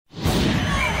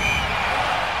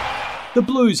The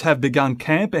Blues have begun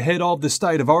camp ahead of the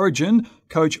State of Origin.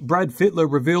 Coach Brad Fittler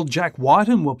revealed Jack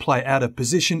Whiten will play out of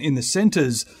position in the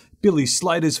centres. Billy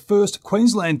Slater's first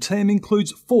Queensland team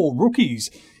includes 4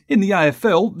 rookies. In the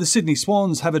AFL, the Sydney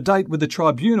Swans have a date with the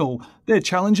tribunal. They're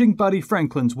challenging Buddy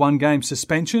Franklin's 1-game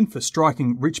suspension for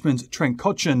striking Richmond's Trent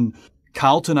Cotchin.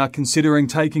 Carlton are considering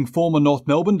taking former North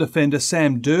Melbourne defender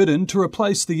Sam Durden to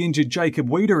replace the injured Jacob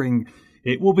Wiedering.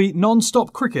 It will be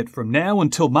non-stop cricket from now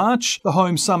until March. The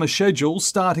home summer schedule,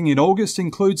 starting in August,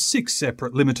 includes 6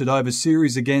 separate limited over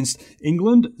series against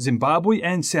England, Zimbabwe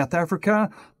and South Africa.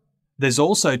 There's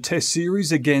also Test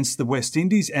series against the West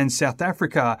Indies and South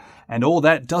Africa, and all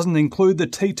that doesn't include the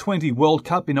T20 World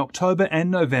Cup in October and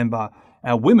November.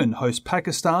 Our women host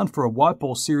Pakistan for a white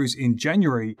ball series in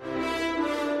January.